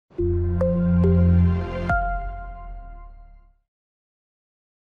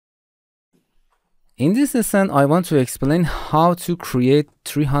In this lesson, I want to explain how to create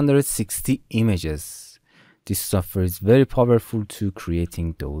 360 images. This software is very powerful to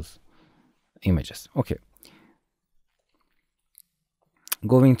creating those images. Okay.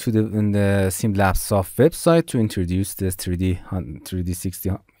 Going to the simlab soft website to introduce this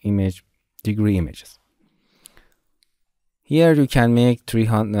 360 degree images. Here you can make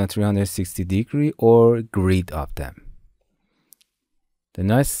 360 degree or grid of them. The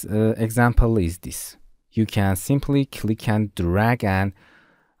nice example is this. You can simply click and drag and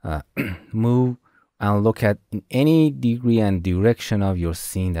move and look at any degree and direction of your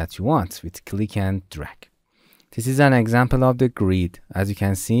scene that you want with click and drag. This is an example of the grid. As you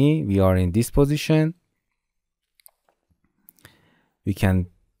can see, we are in this position. We can,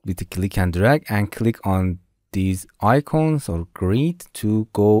 with the click and drag, and click on these icons or grid to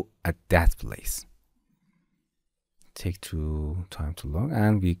go at that place. Take time to look,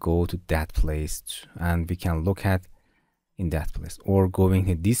 and we go to that place, and we can look at in that place, or going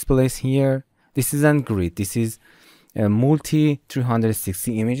to this place here. This is a grid. This is a multi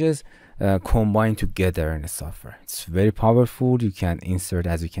 360 images combined together in the software. It's very powerful. You can insert,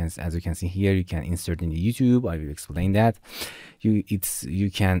 as you can see here, you can insert in the YouTube. I will explain that. You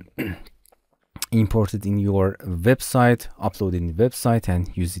can import it in your website, upload it in the website,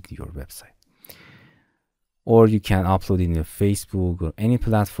 and use it in your website. Or you can upload it in the Facebook or any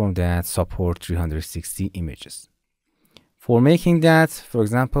platform that support 360 images. For making that, for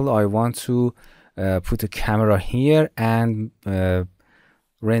example, I want to put a camera here and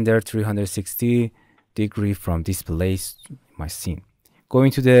render 360 degree from this place my scene.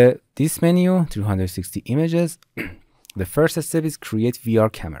 Going to this menu, 360 images. The first step is create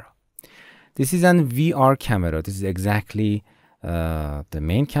VR camera. This is an VR camera. This is exactly the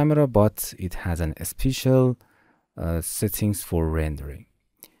main camera, but it has an special settings for rendering.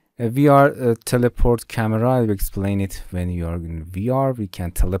 A VR teleport camera, I will explain it when you are in VR. We can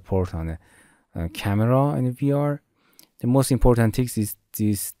teleport on a camera in VR. The most important thing is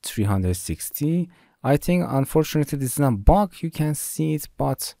this 360. I think unfortunately this is not a bug. You can see it,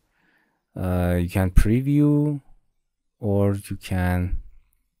 but you can preview, or you can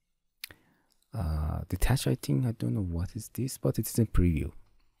detach. I think, I don't know what is this, but it's a preview.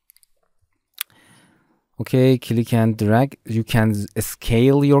 Okay, click and drag. You can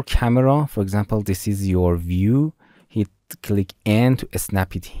scale your camera. For example, this is your view. Hit click N to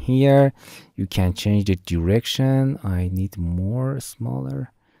snap it here. You can change the direction. I need more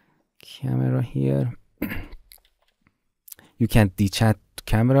smaller camera here. You can detach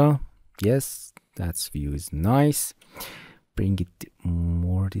camera. Yes, that view is nice. Bring it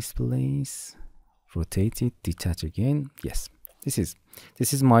more displays. Rotate it, detach again. Yes, this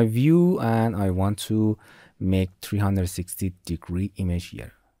is my view, and I want to make 360 degree image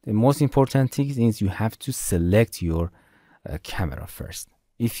here. The most important thing is you have to select your camera first.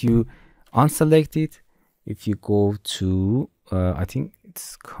 If you unselect it, if you go to I think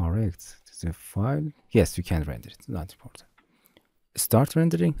it's correct, it's a file. Yes, you can render it. It's not important. Start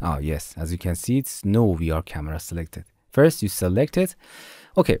rendering. Oh yes, as you can see, it's no VR camera selected. First you select it.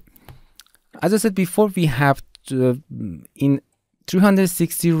 Okay, as I said before, we have to, in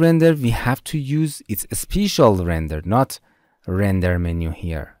 360 render, we have to use its special render, not render menu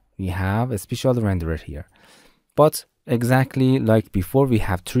here. We have a special renderer here. But exactly like before, we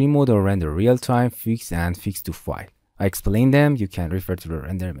have three mode or render: real time, fixed, and fixed to file. I explained them. You can refer to the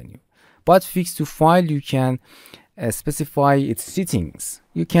render menu. But fixed to file, you can specify its settings.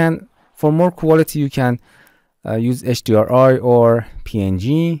 You can, for more quality, you can use HDRI or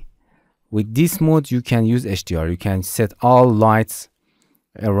PNG. With this mode, you can use HDR. You can set all lights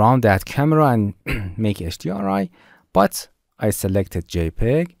around that camera and make HDRI. But I selected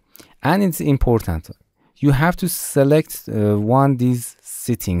JPEG, and it's important. You have to select these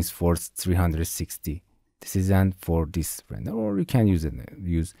settings for 360. This is for this render, or you can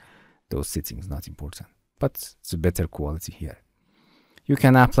use those settings. Not important, but it's a better quality here. You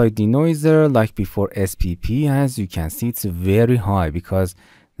can apply denoiser like before SPP. As you can see, it's very high because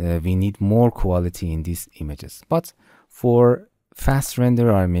we need more quality in these images. But for fast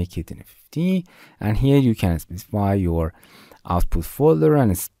render, I make it in 50, and here you can specify your output folder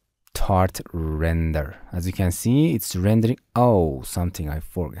and start render. As you can see, it's rendering. Oh, something I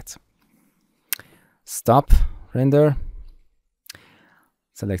forget. Stop render.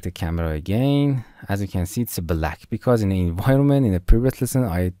 Select the camera again. As you can see, it's black because in the environment, in the previous lesson,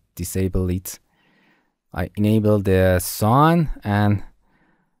 I disable it. I enable the sun and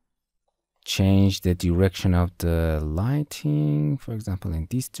change the direction of the lighting, for example in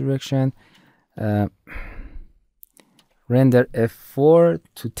this direction. render F4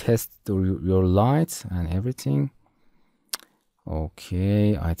 to test your lights and everything.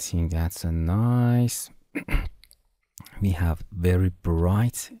 Okay, I think that's a nice. We have very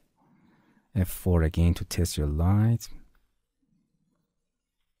bright F4 again to test your light.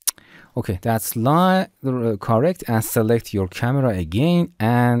 Okay, that's correct. And select your camera again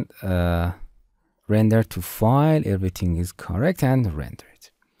and render to file. Everything is correct and render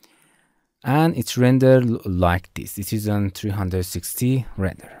it. And it's rendered like this. It is on 360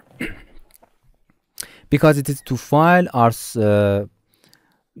 render. Because it is to file,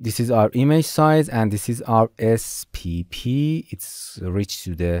 this is our image size and this is our SPP. It's reached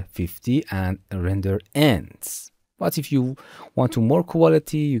to the 50 and render ends. But if you want to more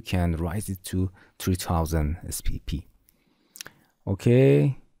quality, you can raise it to 3000 SPP.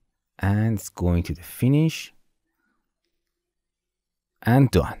 Okay, and it's going to the finish and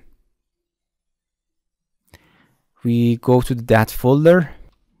done. We go to that folder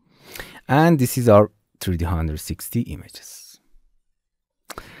and this is our 360 images.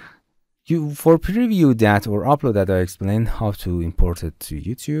 For preview that or upload that, I explained how to import it to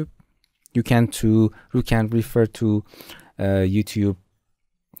YouTube. You can refer to YouTube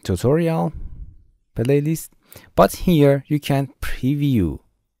tutorial playlist, but here you can preview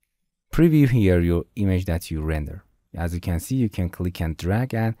here your image that you render. As you can see, you can click and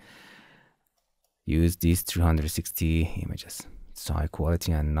drag and use these 360 images. It's high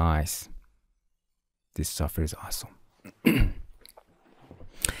quality and nice. This software is awesome.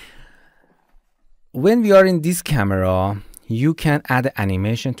 When we are in this camera, you can add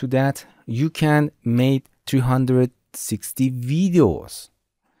animation to that. You can make 360 videos.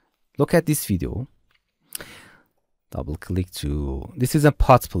 Look at this video. Double click to, this is a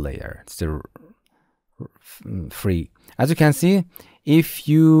pot player. It's free. As you can see, if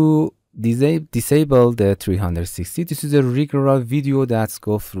you disable the 360, this is a regular video that's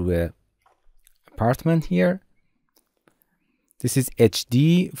go through a apartment here. This is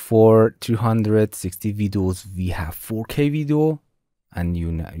HD for 360 videos. We have 4K video, and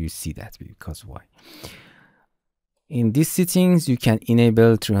you see that because why? In these settings, you can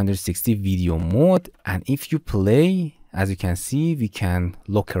enable 360 video mode, and if you play, as you can see, we can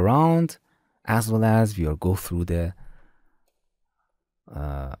look around as well as we will go through the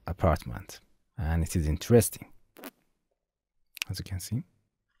apartment, and it is interesting. As you can see,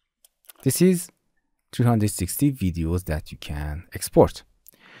 this is 360 videos that you can export.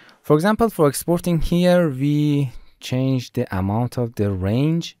 For example, for exporting here, we change the amount of the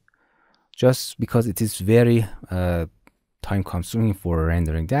range just because it is very time consuming for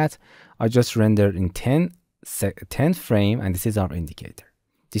rendering that. I just render in 10 frame, and this is our indicator.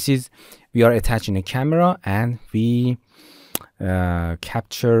 This is, we are attaching a camera and we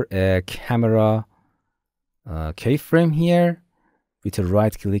capture a camera keyframe here. With a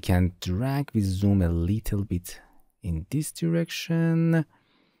right click and drag, we zoom a little bit in this direction.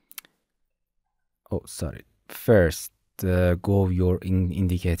 Oh, sorry. First, go your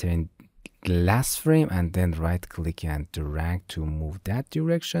indicator in last frame and then right click and drag to move that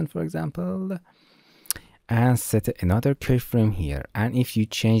direction, for example. And set another keyframe here. And if you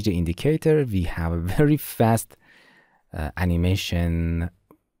change the indicator, we have a very fast animation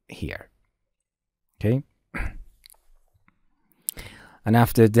here. Okay. And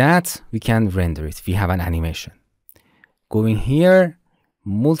after that, we can render it. We have an animation. Going here,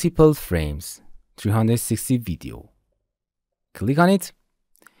 multiple frames, 360 video. Click on it,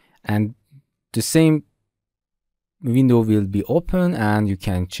 and the same window will be open, and you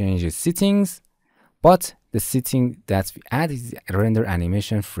can change the settings. But the setting that we add is render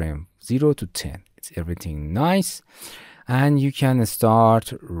animation frame 0 to 10. It's everything nice, and you can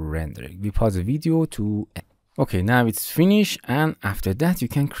start rendering. We pause the video to end. Okay, now it's finished, and after that you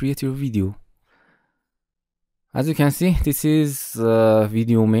can create your video. As you can see, this is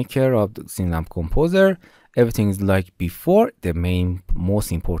video maker of the simlab composer. Everything is like before. The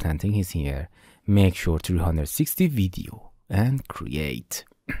most important thing is here. Make sure 360 video and create.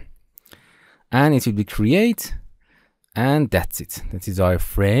 And it will be create, and that's it. That is our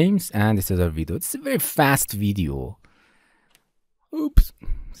frames, and this is our video. It's a very fast video. Oops,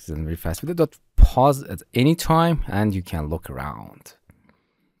 this is a very fast video. Pause at any time and you can look around.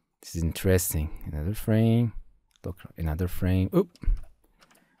 This is interesting. Another frame, look, another frame. Oop,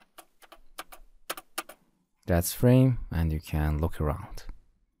 that's frame, and you can look around.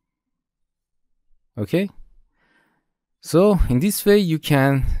 Okay, so in this way you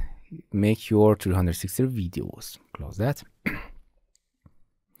can make your 360 videos. Close that.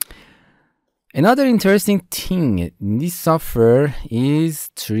 Another interesting thing in this software is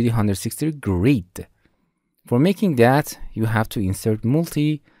 360 grid. For making that, you have to insert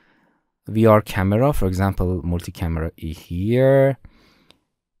multi VR camera, for example, multi-camera here,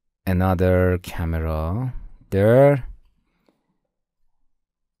 another camera there.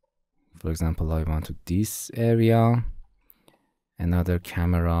 For example, I want to this area, another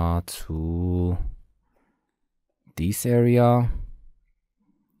camera to this area.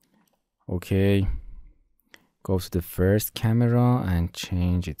 Okay, go to the first camera and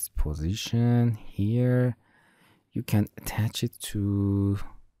change its position here. You can attach it to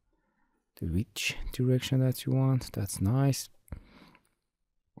which direction that you want. That's nice.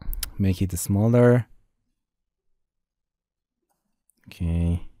 Make it smaller.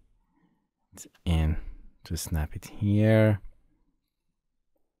 Okay, and to snap it here.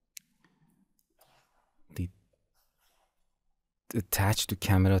 Attach the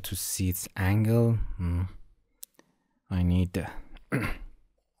camera to see its angle. I need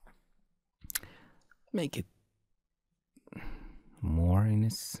make it more in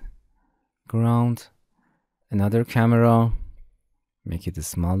its ground. Another camera, make it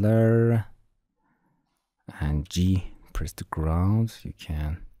smaller, and G, press the ground. You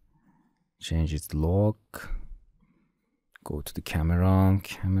can change its lock. Go to the camera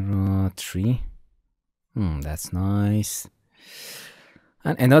 3. That's nice.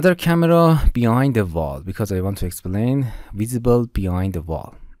 And another camera behind the wall, because I want to explain visible behind the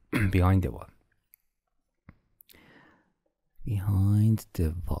wall. Behind the wall. Behind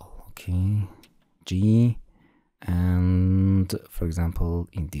the wall. Okay. G, and for example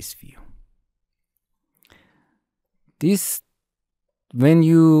in this view. This, when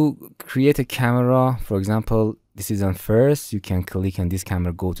you create a camera, for example, this is on first, you can click on this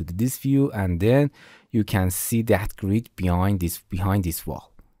camera, go to this view, and then you can see that grid behind this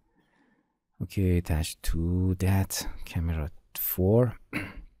wall. Okay, attached to that camera 4.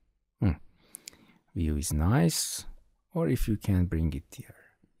 View is nice, or if you can bring it here.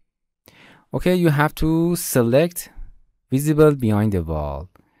 Okay, you have to select visible behind the wall.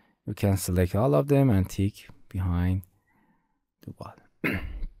 You can select all of them and tick behind the wall.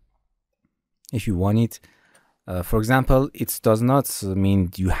 If you want it, for example, it does not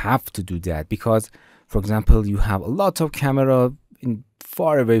mean you have to do that, because for example, you have a lot of camera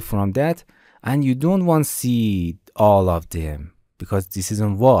far away from that and you don't want to see all of them because this is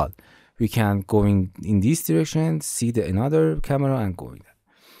on wall. We can go in this direction, see another camera and go in that.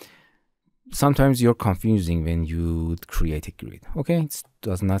 Sometimes you're confusing when you create a grid. Okay, it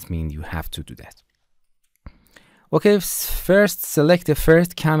does not mean you have to do that. Okay, first select the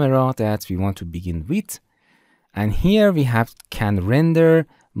first camera that we want to begin with, and here we can render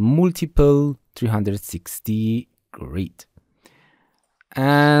multiple 360 grid.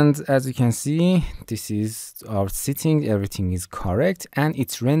 And as you can see, this is our setting, everything is correct, and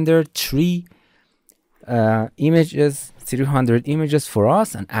it's rendered 3 images, 300 images for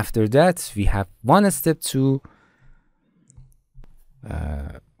us. And after that we have one step to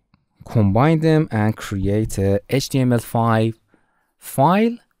combine them and create a HTML5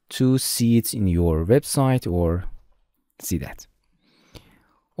 file to see it in your website or see that.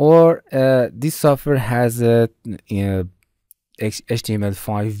 Or this software has a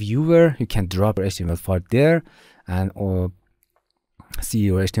HTML5 viewer. You can drop your HTML5 there and or see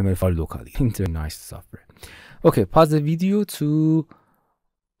your HTML5 locally. It's a nice software. Okay, pause the video to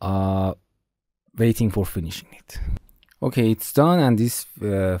waiting for finishing it. Okay, it's done, and this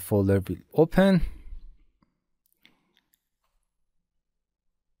folder will open.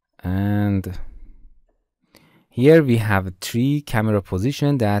 And here we have 3 camera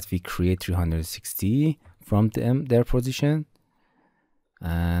position that we create 360 from their position.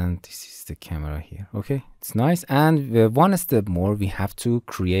 And this is the camera here. Okay, it's nice. And one step more, we have to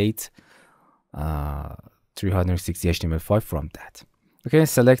create 360 HTML5 from that. Okay,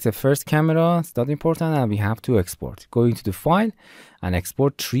 select the first camera, it's not important, and we have to export. Go into the file and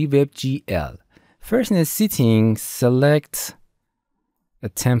export 3WebGL. First in the settings, select a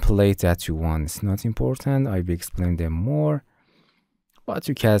template that you want. It's not important, I will explain them more. But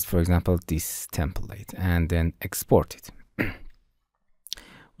you can, for example, this template and then export it.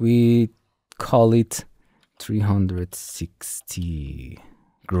 We call it 360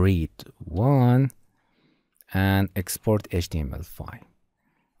 grid 1 and export HTML file.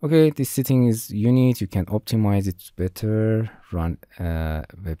 Okay, this setting is unique. You can optimize it better, run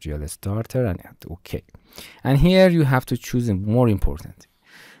WebGL starter and okay. And here you have to choose a more important.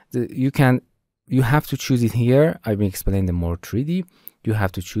 You have to choose it here. I will explain the more 3D. You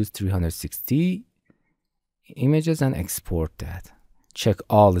have to choose 360 images and export that. Check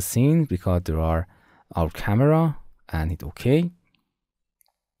all the scenes because there are our camera and hit OK.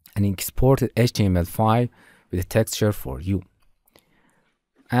 And export HTML file with a texture for you.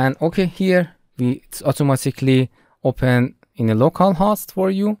 And okay, here it's automatically open in a local host for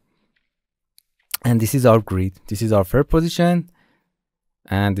you. And this is our grid. This is our first position,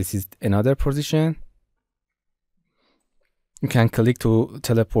 and this is another position. You can click to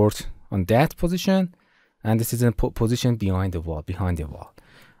teleport on that position, and this is a position behind the wall,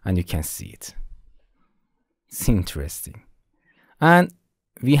 and you can see it. It's interesting. And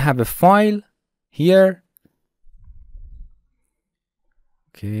we have a file here.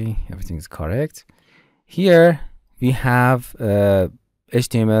 Okay, everything is correct. Here we have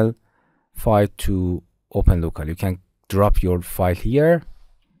HTML file to open locally. You can drop your file here.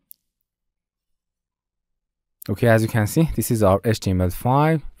 Okay, as you can see, this is our HTML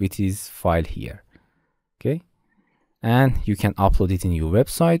file with this file here. Okay, and you can upload it in your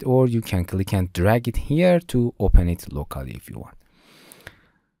website, or you can click and drag it here to open it locally if you want.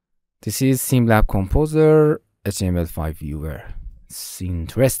 This is simlab composer HTML5 viewer. It's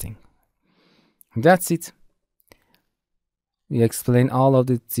interesting. That's it. We explain all of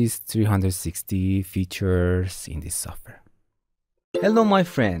these 360 features in this software. Hello my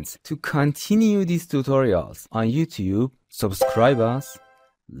friends, to continue these tutorials on YouTube, subscribe us,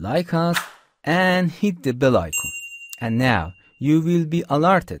 like us, and hit the bell icon. And now you will be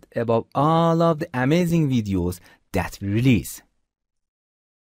alerted about all of the amazing videos that we release.